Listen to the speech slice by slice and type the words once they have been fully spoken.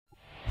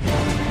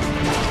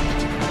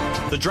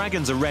The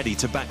Dragons are ready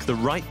to back the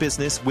right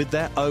business with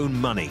their own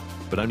money,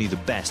 but only the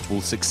best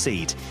will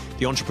succeed.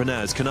 The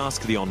entrepreneurs can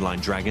ask the online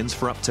Dragons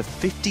for up to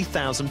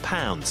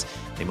 £50,000.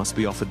 They must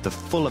be offered the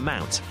full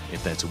amount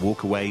if they're to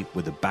walk away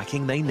with the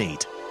backing they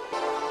need.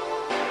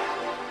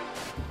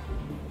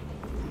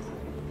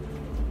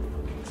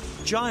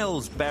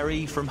 Giles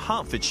Berry from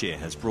Hertfordshire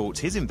has brought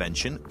his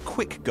invention,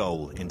 Quick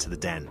Goal, into the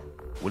den.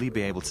 Will he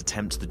be able to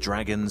tempt the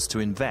Dragons to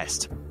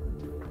invest?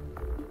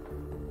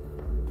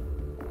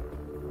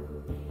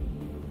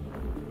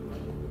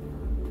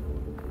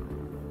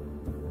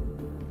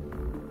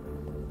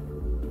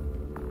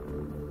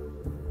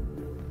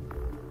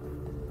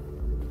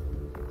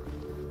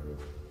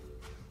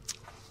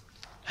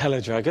 Hello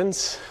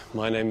Dragons,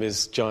 my name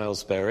is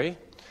Giles Berry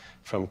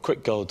from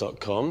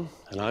quickgoal.com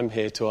and I'm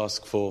here to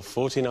ask for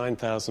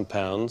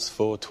 £49,000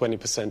 for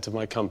 20% of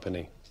my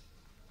company.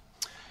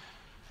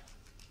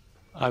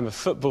 I'm a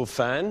football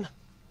fan.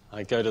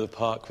 I go to the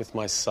park with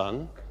my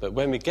son, but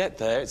when we get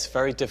there it's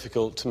very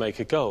difficult to make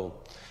a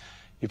goal.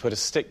 You put a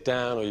stick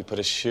down or you put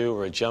a shoe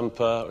or a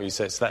jumper or you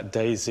say it's that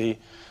daisy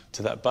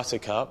to that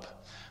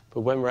buttercup,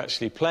 but when we're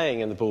actually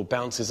playing and the ball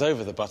bounces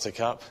over the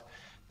buttercup,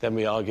 then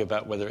we argue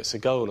about whether it's a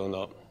goal or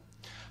not.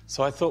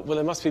 So I thought, well,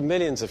 there must be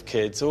millions of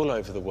kids all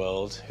over the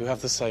world who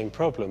have the same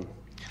problem.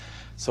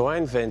 So I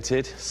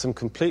invented some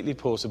completely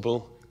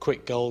portable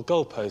Quick Goal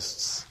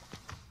goalposts.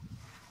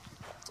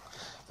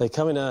 They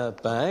come in a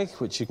bag,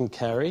 which you can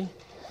carry,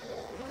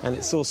 and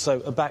it's also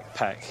a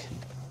backpack.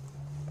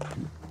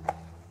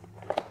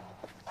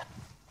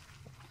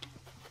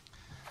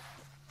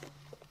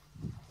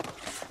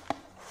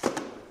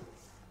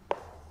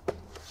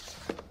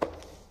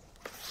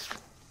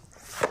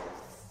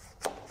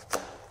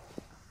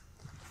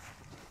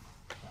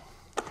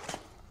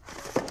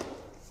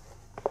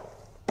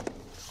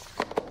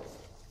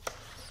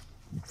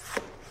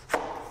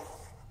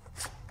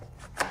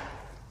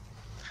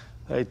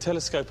 They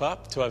telescope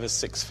up to over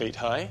 6 feet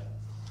high.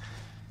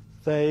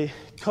 They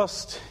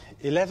cost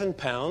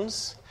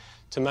 £11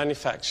 to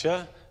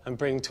manufacture and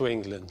bring to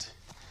England.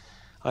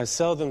 I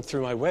sell them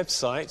through my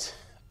website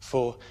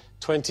for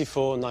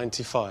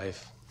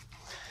 £24.95.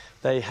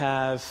 They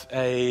have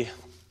a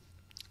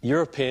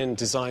European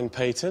design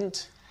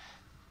patent.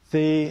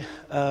 The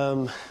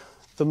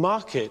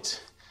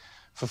market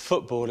for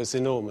football is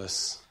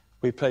enormous.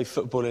 We play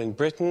football in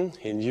Britain,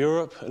 in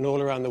Europe, and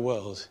all around the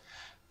world.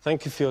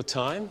 Thank you for your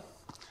time.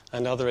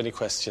 And are there any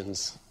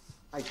questions?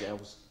 Hi,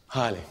 Giles.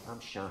 Hi.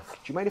 I'm Shaf. Do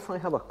you mind if I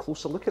have a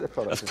closer look at the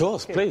product? Of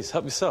course, okay? Please,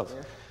 help yourself.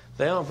 Yeah.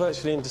 They are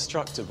virtually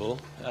indestructible,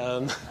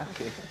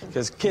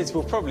 because kids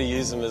will probably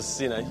use them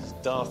as,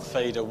 Darth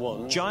Vader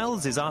wands.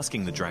 Giles is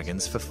asking the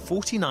Dragons for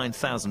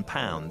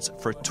 £49,000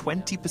 for a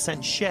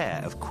 20%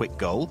 share of Quick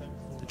Goal.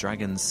 The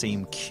Dragons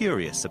seem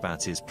curious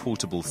about his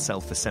portable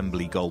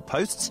self-assembly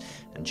goalposts,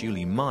 and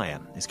Julie Meyer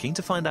is keen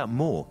to find out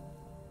more.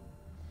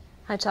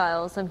 Hi,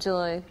 Giles. I'm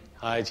Julie.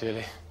 Hi,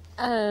 Julie.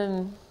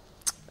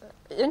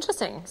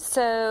 Interesting.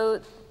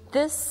 So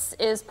this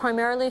is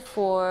primarily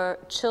for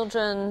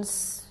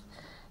children's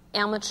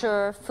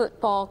amateur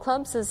football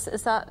clubs. Is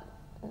that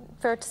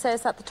fair to say?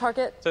 Is that the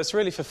target? So it's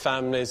really for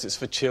families, it's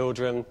for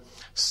children,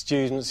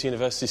 students,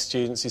 university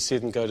students. You see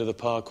them go to the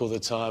park all the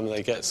time and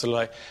they get sort of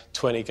like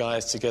 20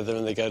 guys together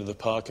and they go to the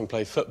park and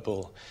play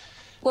football.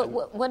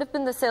 What have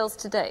been the sales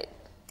to date?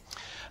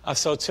 I've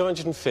sold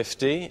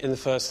 250 in the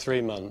first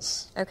 3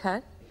 months.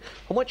 Okay.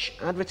 How much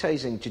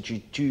advertising did you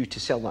do to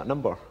sell that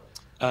number?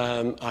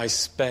 I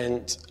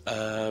spent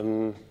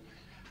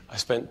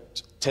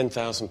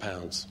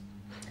 £10,000.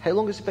 How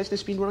long has the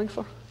business been running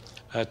for?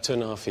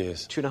 2.5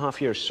 years. 2.5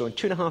 years. So in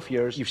 2.5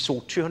 years, you've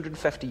sold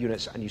 250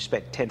 units and you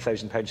spent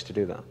 £10,000 to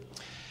do that?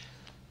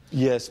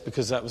 Yes,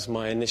 because that was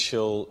my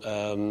initial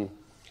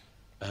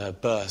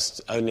burst,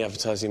 only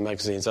advertising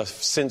magazines. I've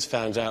since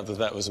found out that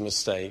that was a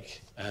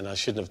mistake and I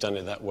shouldn't have done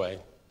it that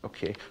way.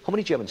 OK. How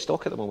many do you have in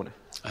stock at the moment?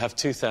 I have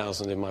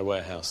 2,000 in my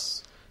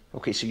warehouse.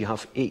 OK, so you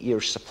have 8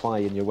 years' supply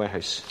in your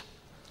warehouse?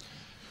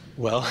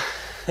 Well,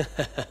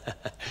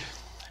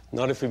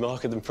 not if we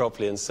market them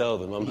properly and sell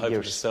them. I'm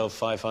hoping to sell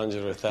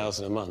 500 or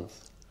 1,000 a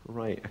month.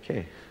 Right,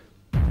 OK.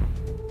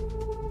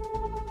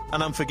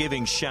 An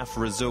unforgiving Shaf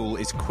Rasul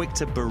is quick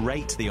to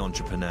berate the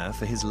entrepreneur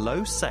for his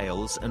low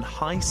sales and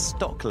high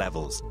stock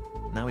levels.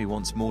 Now he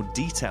wants more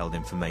detailed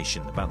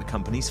information about the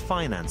company's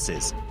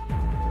finances.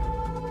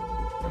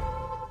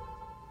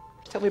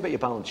 Tell me about your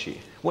balance sheet.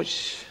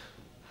 What's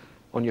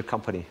on your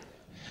company?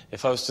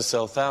 If I was to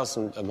sell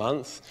 1,000 a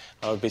month,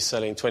 I would be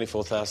selling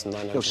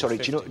 24,950. No, sorry,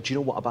 do you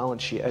know what a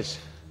balance sheet is?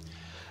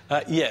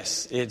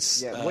 Yes,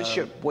 it's... Yeah,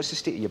 what's the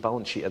state of your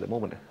balance sheet at the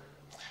moment?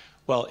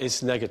 Well,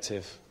 it's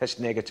negative. It's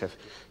negative.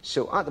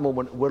 So at the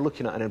moment, we're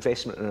looking at an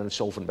investment in an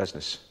insolvent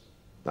business.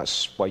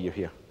 That's why you're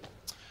here.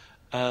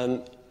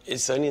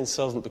 It's only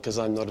insolvent because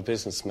I'm not a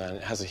businessman.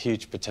 It has a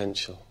huge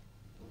potential.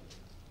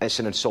 It's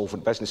an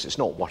insolvent business. It's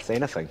not worth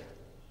anything.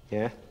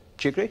 Yeah?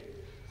 Do you agree?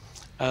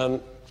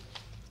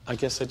 I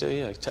guess I do,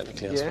 yeah.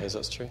 Technically, I suppose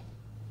that's true.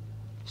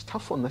 It's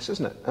tough on this,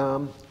 isn't it?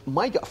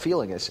 My gut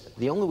feeling is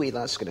the only way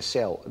that's going to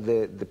sell,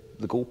 the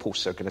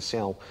goalposts are going to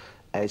sell,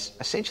 is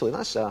essentially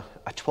that's a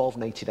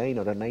 $12.99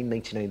 or a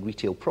 $9.99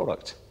 retail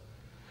product.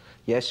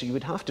 Yeah, so you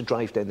would have to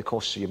drive down the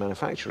costs of your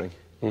manufacturing.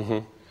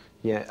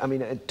 Yeah, I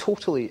mean, it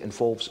totally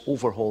involves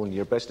overhauling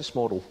your business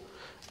model.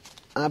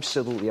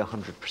 Absolutely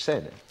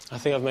 100%. I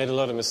think I've made a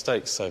lot of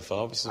mistakes so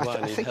far, which is why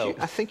I need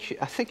help. I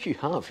think you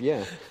have,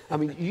 yeah. I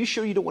mean, are you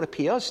sure you don't want to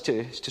pay us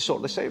to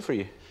sort this out for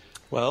you?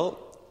 Well,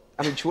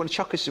 I mean, do you want to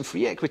chuck us some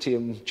free equity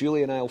and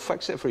Julie and I will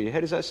fix it for you?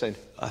 How does that sound?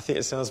 I think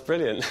it sounds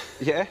brilliant.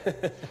 Yeah?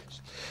 Do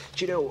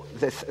you know,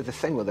 the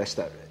thing with this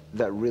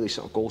that really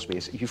sort of galls me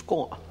is you've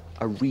got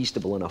a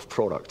reasonable enough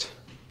product.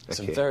 It's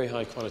a very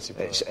high quality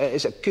product.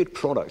 It's a good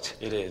product.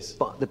 It is.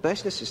 But the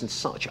business is in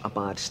such a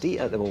bad state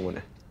at the moment.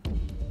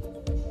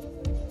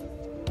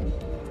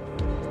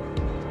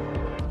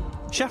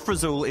 Chef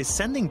Rasul is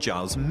sending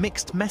Giles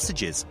mixed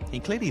messages. He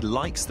clearly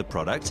likes the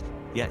product,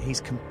 yet he's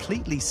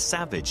completely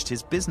savaged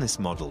his business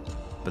model.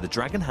 But the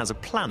dragon has a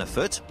plan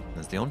afoot,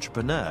 as the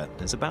entrepreneur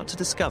is about to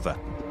discover.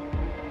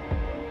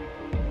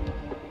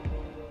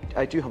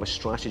 I do have a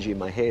strategy in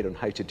my head on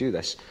how to do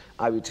this.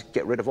 I would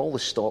get rid of all the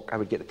stock, I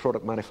would get the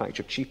product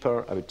manufactured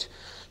cheaper, I would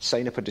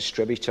sign up a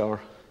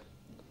distributor.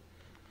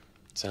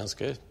 Sounds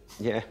good.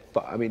 Yeah,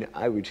 but I mean,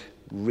 I would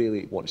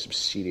really want some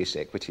serious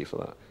equity for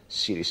that.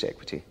 Serious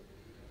equity.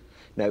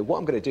 Now, what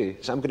I'm going to do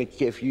is I'm going to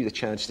give you the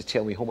chance to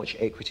tell me how much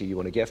equity you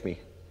want to give me.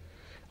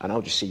 And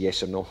I'll just say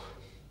yes or no.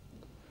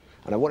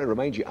 And I want to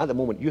remind you, at the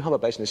moment, you have a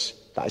business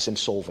that is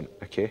insolvent,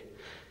 okay?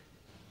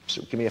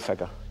 So give me a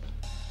figure.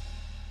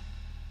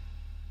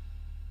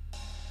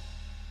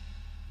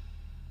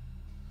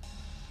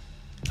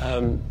 I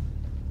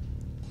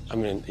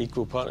mean, an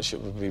equal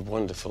partnership would be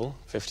wonderful,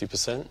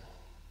 50%. Do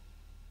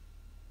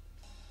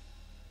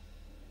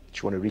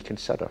you want to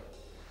reconsider?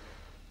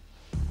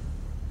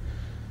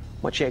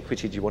 How much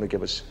equity do you want to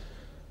give us?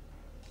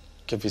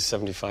 Give you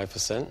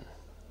 75%.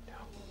 No.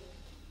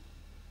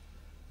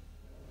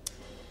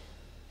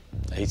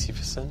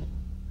 80%.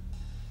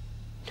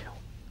 No.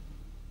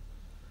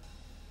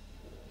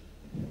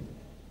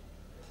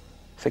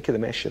 Think of the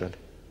mess you're in.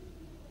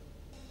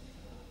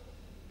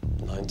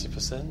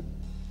 90%.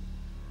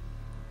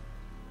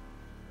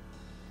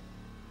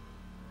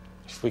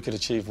 If we could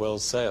achieve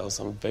world sales,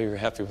 I'm very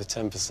happy with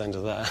 10%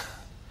 of that.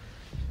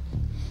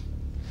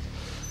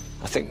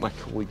 I think my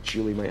colleague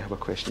Julie might have a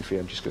question for you.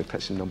 I'm just going to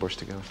put some numbers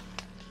together.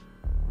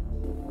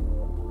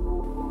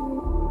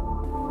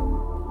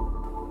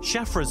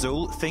 Chef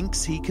Rasul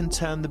thinks he can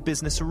turn the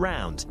business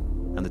around,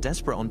 and the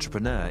desperate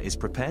entrepreneur is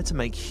prepared to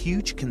make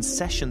huge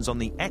concessions on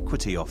the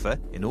equity offer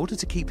in order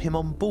to keep him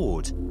on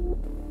board.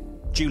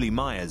 Julie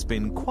Meyer's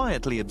been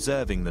quietly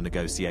observing the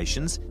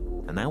negotiations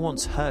and now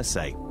wants her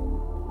say.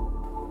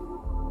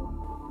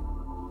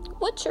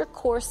 What's your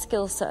core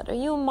skill set? Are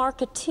you a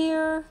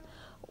marketeer?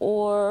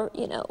 Or,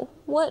 you know,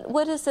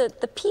 what is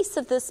it, the piece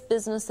of this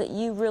business that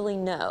you really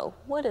know?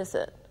 What is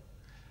it?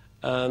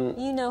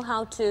 You know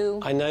how to...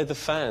 I know the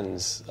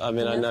fans. I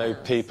mean, I know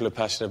people are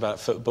passionate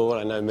about football.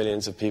 I know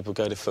millions of people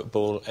go to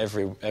football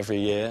every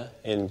year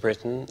in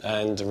Britain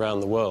and around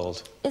the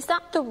world. Is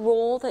that the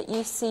role that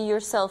you see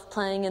yourself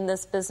playing in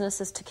this business,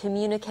 is to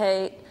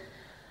communicate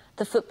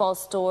the football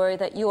story,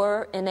 that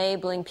you're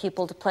enabling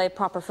people to play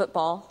proper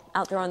football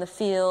out there on the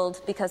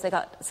field because they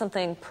got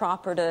something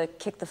proper to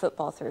kick the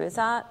football through? Is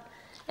that...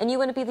 And you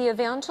want to be the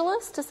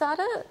evangelist? Is that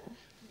it?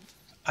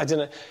 I don't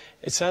know.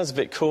 It sounds a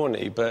bit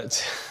corny,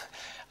 but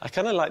I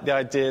kind of like the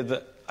idea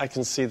that I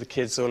can see the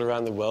kids all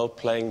around the world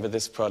playing with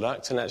this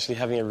product and actually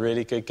having a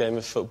really good game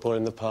of football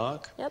in the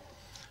park. Yep.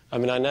 I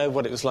mean, I know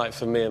what it was like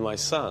for me and my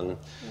son,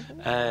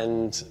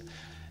 and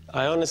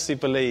I honestly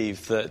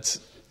believe that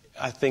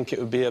I think it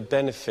would be a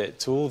benefit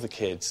to all the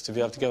kids to be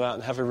able to go out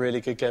and have a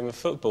really good game of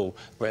football,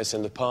 whether it's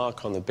in the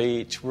park, on the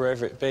beach,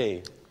 wherever it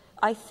be.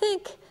 I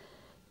think,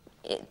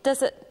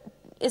 is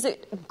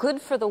it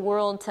good for the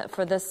world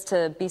for this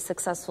to be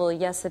successful?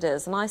 Yes, it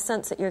is, and I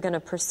sense that you're going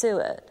to pursue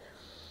it.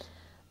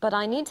 But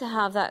I need to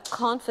have that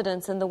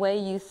confidence in the way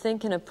you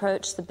think and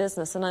approach the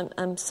business, and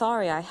I'm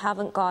sorry, I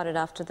haven't got it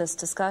after this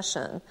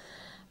discussion.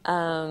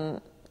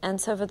 And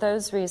so for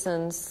those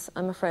reasons,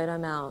 I'm afraid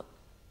I'm out.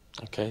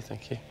 Okay,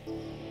 thank you.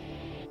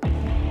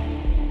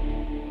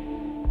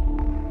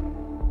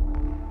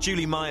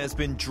 Julie Meyer's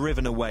been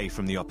driven away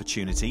from the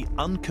opportunity,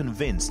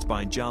 unconvinced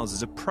by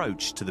Giles's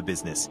approach to the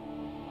business.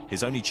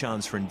 His only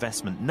chance for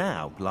investment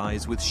now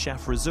lies with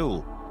Chef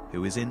Rasul,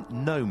 who is in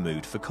no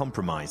mood for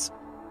compromise.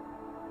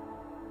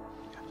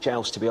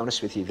 Giles, to be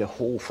honest with you, the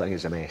whole thing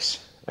is a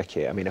mess.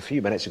 Okay, I mean, a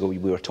few minutes ago we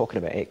were talking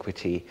about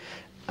equity,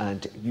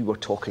 and you were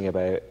talking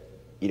about,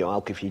 you know,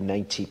 I'll give you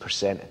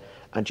 90%.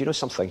 And do you know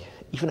something?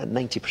 Even at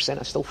 90%,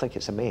 I still think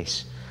it's a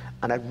mess.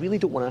 And I really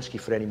don't want to ask you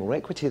for any more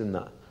equity than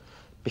that.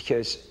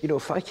 Because, you know,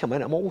 if I come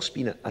in, I'm almost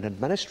been an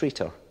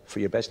administrator for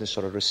your business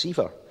or a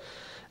receiver.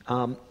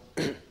 I'm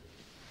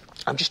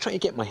just trying to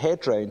get my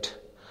head round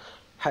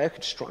how I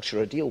could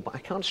structure a deal, but I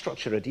can't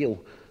structure a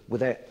deal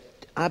without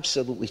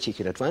absolutely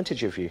taking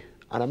advantage of you.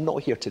 And I'm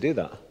not here to do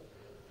that.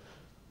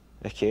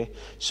 Okay?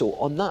 So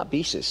on that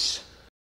basis,